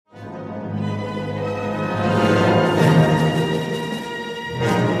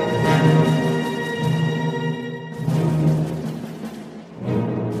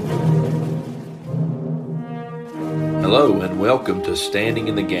Welcome to Standing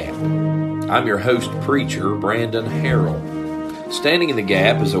in the Gap. I'm your host preacher, Brandon Harrell. Standing in the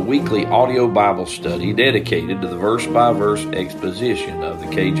Gap is a weekly audio Bible study dedicated to the verse-by-verse exposition of the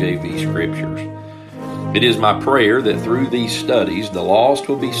KJV Scriptures. It is my prayer that through these studies the lost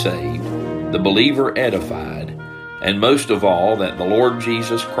will be saved, the believer edified, and most of all that the Lord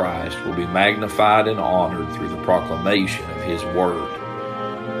Jesus Christ will be magnified and honored through the proclamation of His Word.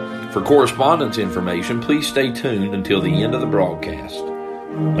 For correspondence information, please stay tuned until the end of the broadcast.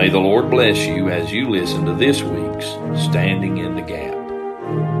 May the Lord bless you as you listen to this week's Standing in the Gap.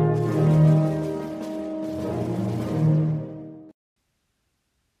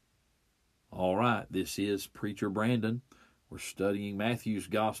 All right, this is Preacher Brandon. We're studying Matthew's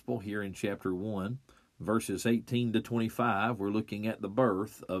Gospel here in chapter 1, verses 18 to 25. We're looking at the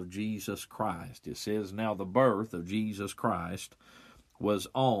birth of Jesus Christ. It says, "Now the birth of Jesus Christ was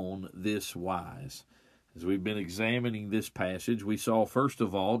on this wise." As we've been examining this passage, we saw first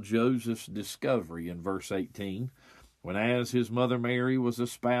of all Joseph's discovery in verse 18, when as his mother Mary was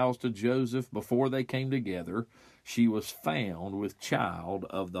espoused to Joseph before they came together, she was found with child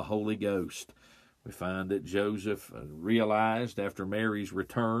of the Holy Ghost. We find that Joseph realized after Mary's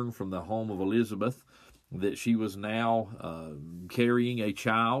return from the home of Elizabeth that she was now carrying a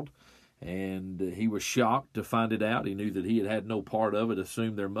child, and he was shocked to find it out. He knew that he had had no part of it,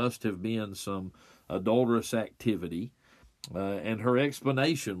 assumed there must have been some adulterous activity, and her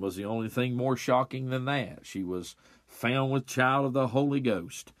explanation was the only thing more shocking than that. She was found with child of the Holy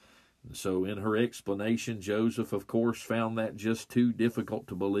Ghost. And so in her explanation, Joseph, of course, found that just too difficult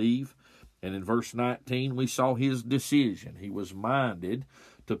to believe. And in verse 19, we saw his decision. He was minded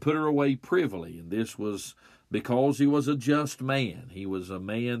to put her away privily, and this was because he was a just man. He was a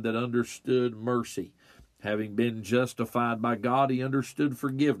man that understood mercy. Having been justified by God, he understood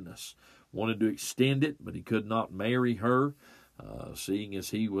forgiveness. Wanted to extend it, but he could not marry her, seeing as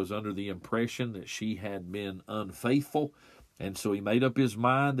he was under the impression that she had been unfaithful. And so he made up his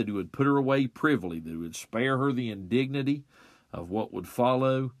mind that he would put her away privily, that he would spare her the indignity of what would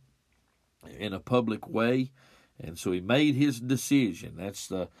follow in a public way. And so he made his decision. That's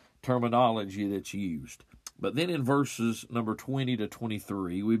the terminology that's used. But then in verses number 20 to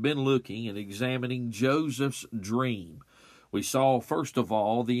 23, we've been looking and examining Joseph's dream. We saw, first of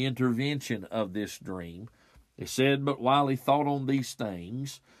all, the intervention of this dream. It said, "But while he thought on these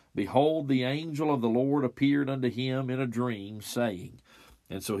things, behold, the angel of the Lord appeared unto him in a dream, saying,"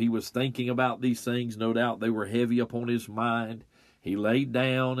 and so he was thinking about these things. No doubt they were heavy upon his mind. He laid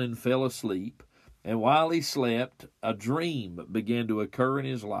down and fell asleep. And while he slept, a dream began to occur in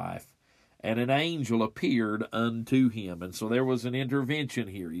his life, and an angel appeared unto him. And so there was an intervention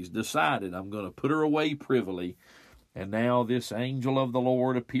here. He's decided, I'm going to put her away privily. And now this angel of the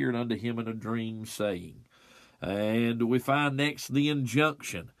Lord appeared unto him in a dream, saying. And we find next the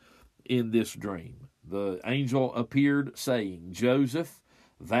injunction in this dream. The angel appeared, saying, "Joseph,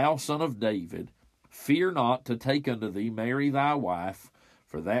 thou son of David, fear not to take unto thee Mary thy wife,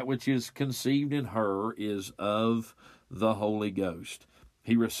 for that which is conceived in her is of the Holy Ghost."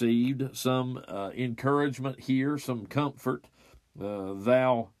 He received some encouragement here, some comfort.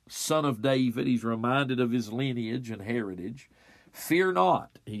 Thou son of David, he's reminded of his lineage and heritage. Fear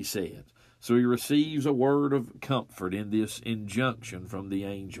not, he said. So he receives a word of comfort in this injunction from the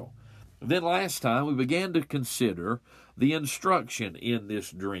angel. Then last time we began to consider the instruction in this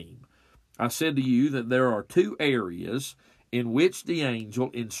dream. I said to you that there are two areas in which the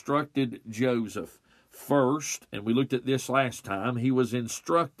angel instructed Joseph. First, and we looked at this last time, he was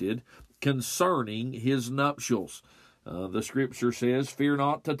instructed concerning his nuptials. The scripture says, "Fear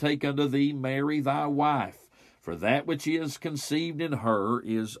not to take unto thee Mary thy wife, for that which is conceived in her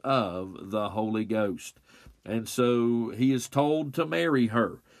is of the Holy Ghost." And so he is told to marry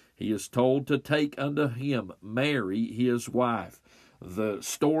her. He is told to take unto him Mary, his wife. The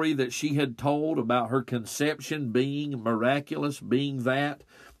story that she had told about her conception being miraculous, being that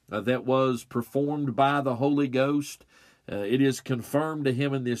was performed by the Holy Ghost, it is confirmed to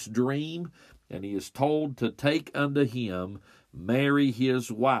him in this dream, and he is told to take unto him Mary,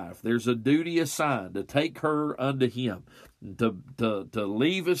 his wife. There's a duty assigned to take her unto him, to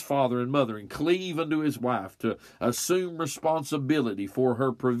leave his father and mother and cleave unto his wife, to assume responsibility for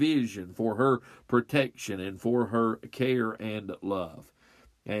her provision, for her protection, and for her care and love.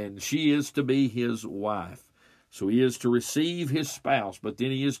 And she is to be his wife. So he is to receive his spouse, but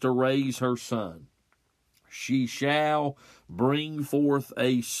then he is to raise her son. She shall bring forth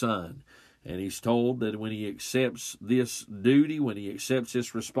a son. And he's told that when he accepts this duty, when he accepts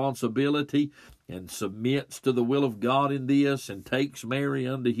this responsibility and submits to the will of God in this and takes Mary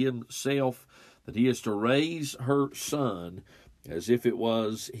unto himself, that he is to raise her son as if it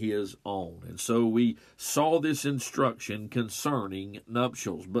was his own. And so we saw this instruction concerning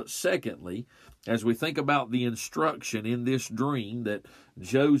nuptials. But secondly, as we think about the instruction in this dream that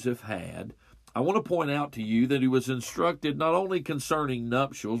Joseph had, I want to point out to you that he was instructed not only concerning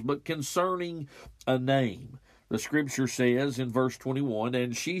nuptials, but concerning a name. The scripture says in verse 21,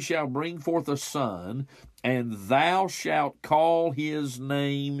 "And she shall bring forth a son, and thou shalt call his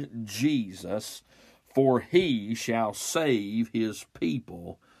name Jesus, for he shall save his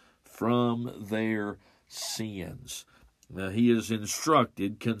people from their sins." Now, he is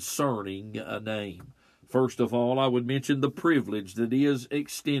instructed concerning a name. First of all, I would mention the privilege that is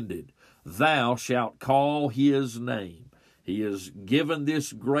extended. Thou shalt call his name. He is given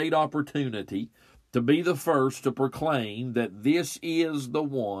this great opportunity to be the first to proclaim that this is the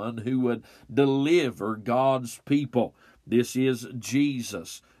one who would deliver God's people. This is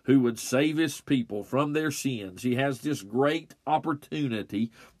Jesus who would save his people from their sins. He has this great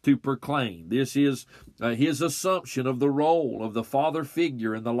opportunity to proclaim. This is his assumption of the role of the father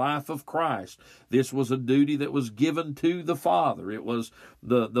figure in the life of Christ. This was a duty that was given to the father. It was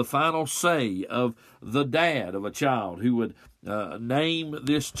the final say of the dad of a child who would name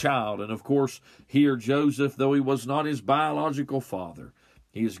this child. And of course, here Joseph, though he was not his biological father,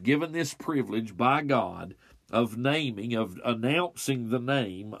 he is given this privilege by God of naming, of announcing the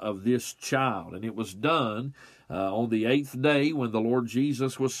name of this child. And it was done on the 8th day when the Lord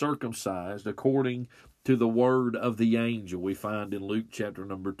Jesus was circumcised, according to the word of the angel we find in Luke chapter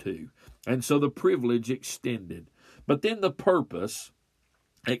number 2. And so the privilege extended. But then the purpose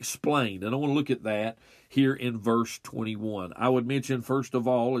explained. And I want to look at that here in verse 21. I would mention, first of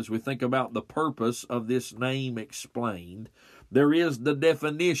all, as we think about the purpose of this name explained, there is the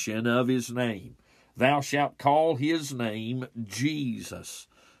definition of his name. Thou shalt call his name Jesus.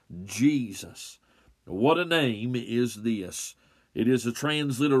 Jesus. What a name is this? It is a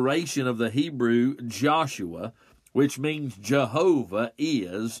transliteration of the Hebrew Joshua, which means Jehovah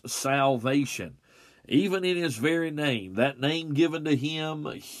is salvation. Even in his very name, that name given to him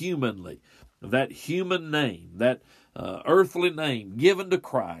humanly, that human name, that earthly name given to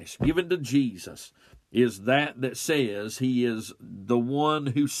Christ, given to Jesus, is that says he is the one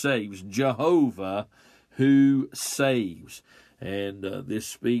who saves, Jehovah who saves. And this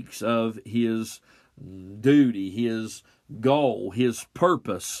speaks of his duty, his goal, his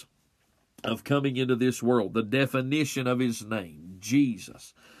purpose of coming into this world. The definition of his name,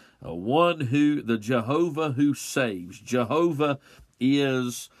 Jesus. The Jehovah who saves. Jehovah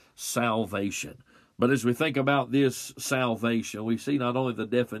is salvation. But as we think about this salvation, we see not only the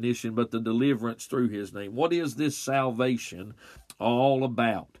definition, but the deliverance through his name. What is this salvation all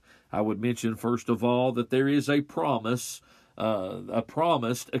about? I would mention, first of all, that there is a promise, a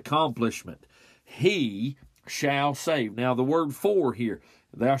promised accomplishment. He shall save. Now, the word "for" here,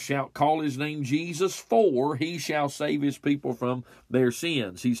 thou shalt call his name Jesus, for he shall save his people from their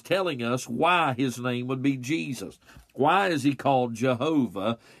sins. He's telling us why his name would be Jesus. Why is he called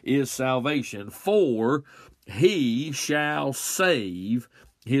Jehovah is salvation? For he shall save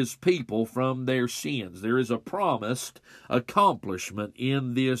his people from their sins. There is a promised accomplishment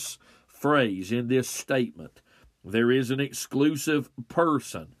in this phrase, in this statement. There is an exclusive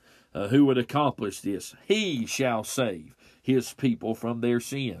person who would accomplish this. He shall save his people from their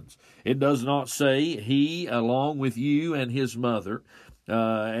sins. It does not say he along with you and his mother.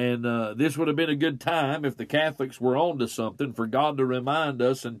 This would have been a good time if the Catholics were on to something for God to remind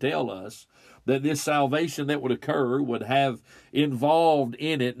us and tell us that this salvation that would occur would have involved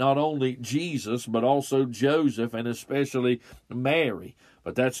in it not only Jesus, but also Joseph and especially Mary.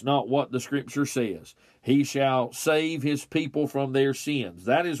 But that's not what the Scripture says. He shall save his people from their sins.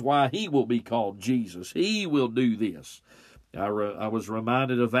 That is why he will be called Jesus. He will do this. I was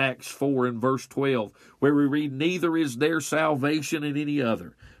reminded of Acts 4 and verse 12, where we read, "Neither is there salvation in any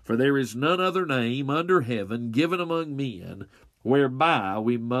other, for there is none other name under heaven given among men whereby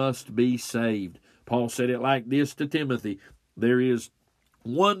we must be saved." Paul said it like this to Timothy, "There is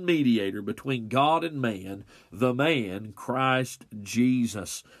one mediator between God and man, the man Christ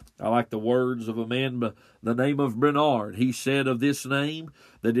Jesus." I like the words of a man by the name of Bernard. He said of this name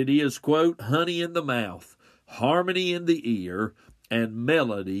that it is, quote, "honey in the mouth, harmony in the ear, and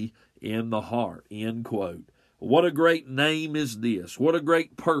melody in the heart," end quote. What a great name is this. What a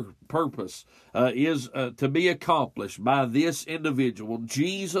great purpose is to be accomplished by this individual.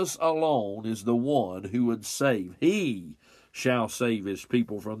 Jesus alone is the one who would save. He shall save his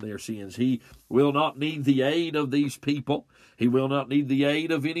people from their sins. He will not need the aid of these people. He will not need the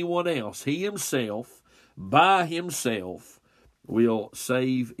aid of anyone else. He himself, by himself, will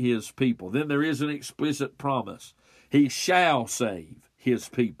save his people. Then there is an explicit promise. He shall save his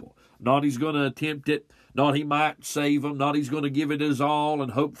people. Not he's going to attempt it, not he might save them, not he's going to give it his all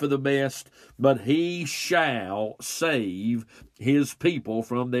and hope for the best, but he shall save his people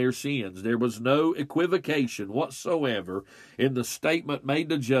from their sins. There was no equivocation whatsoever in the statement made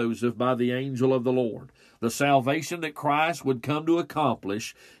to Joseph by the angel of the Lord. The salvation that Christ would come to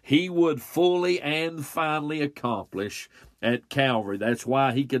accomplish, he would fully and finally accomplish at Calvary. That's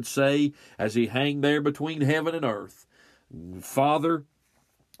why he could say, as he hung there between heaven and earth, Father,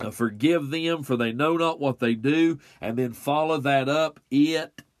 forgive them, for they know not what they do, and then follow that up,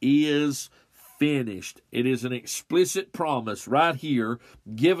 it is finished. It is an explicit promise right here,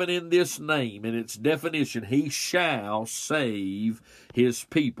 given in this name, in its definition. He shall save his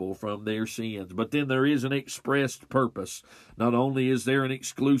people from their sins. But then there is an expressed purpose. Not only is there an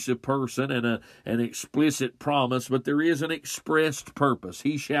exclusive person and an explicit promise, but there is an expressed purpose.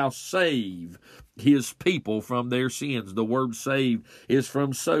 He shall save his people from their sins. The word save is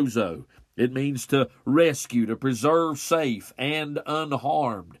from sozo. It means to rescue, to preserve safe and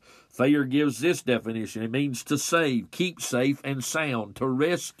unharmed. Thayer gives this definition. It means to save, keep safe and sound, to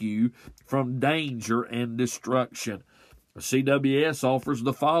rescue from danger and destruction. CWS offers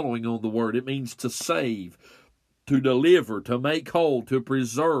the following on the word. It means to save, to deliver, to make whole, to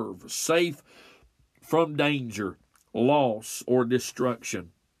preserve, safe from danger, loss, or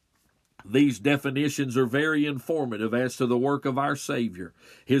destruction. These definitions are very informative as to the work of our Savior.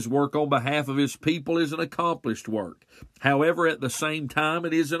 His work on behalf of his people is an accomplished work. However, at the same time,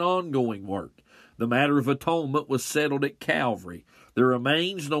 it is an ongoing work. The matter of atonement was settled at Calvary. There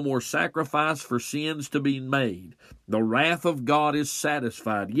remains no more sacrifice for sins to be made. The wrath of God is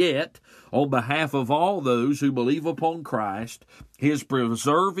satisfied. Yet, on behalf of all those who believe upon Christ, his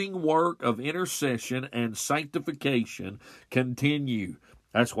preserving work of intercession and sanctification continue.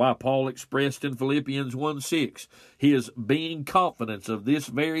 That's why Paul expressed in Philippians 1:6, he is being confident of this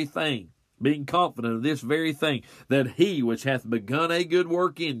very thing, that he which hath begun a good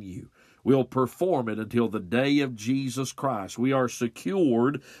work in you will perform it until the day of Jesus Christ. We are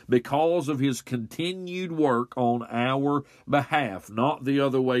secured because of his continued work on our behalf, not the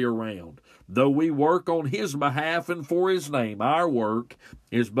other way around. Though we work on his behalf and for his name, our work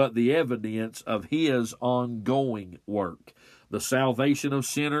is but the evidence of his ongoing work. The salvation of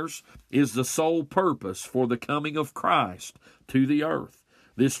sinners is the sole purpose for the coming of Christ to the earth.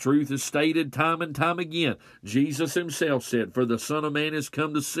 This truth is stated time and time again. Jesus himself said, "For the Son of Man is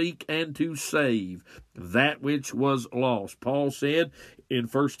come to seek and to save that which was lost." Paul said in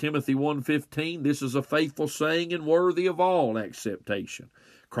 1 Timothy 1:15, "This is a faithful saying and worthy of all acceptation.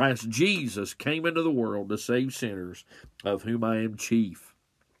 Christ Jesus came into the world to save sinners, of whom I am chief."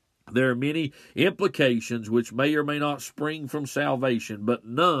 There are many implications which may or may not spring from salvation, but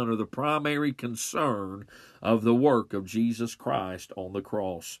none are the primary concern of the work of Jesus Christ on the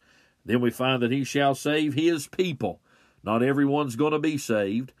cross. Then we find that he shall save his people. Not everyone's going to be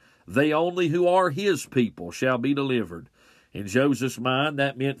saved. They only who are his people shall be delivered. In Joseph's mind,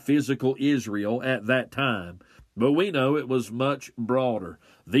 that meant physical Israel at that time. But we know it was much broader.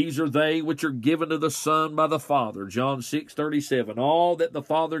 These are they which are given to the Son by the Father. John 6:37. All that the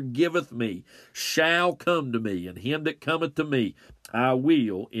Father giveth me shall come to me, and him that cometh to me I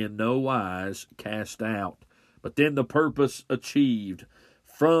will in no wise cast out. But then the purpose achieved,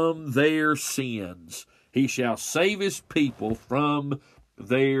 from their sins. He shall save his people from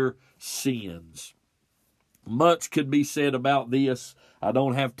their sins. Much could be said about this. I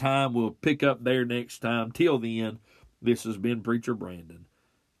don't have time. We'll pick up there next time. Till then, this has been Preacher Brandon.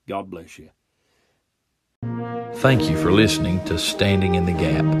 God bless you. Thank you for listening to Standing in the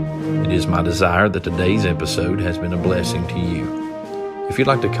Gap. It is my desire that today's episode has been a blessing to you. If you'd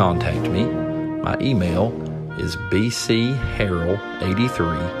like to contact me, my email is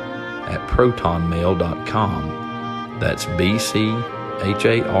bcharrell83@protonmail.com. That's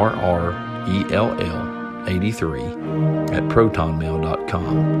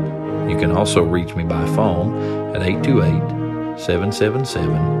bcharrell83@protonmail.com. You can also reach me by phone at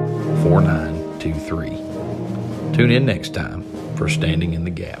 828-777-4923. Tune in next time for Standing in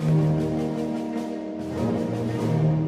the Gap.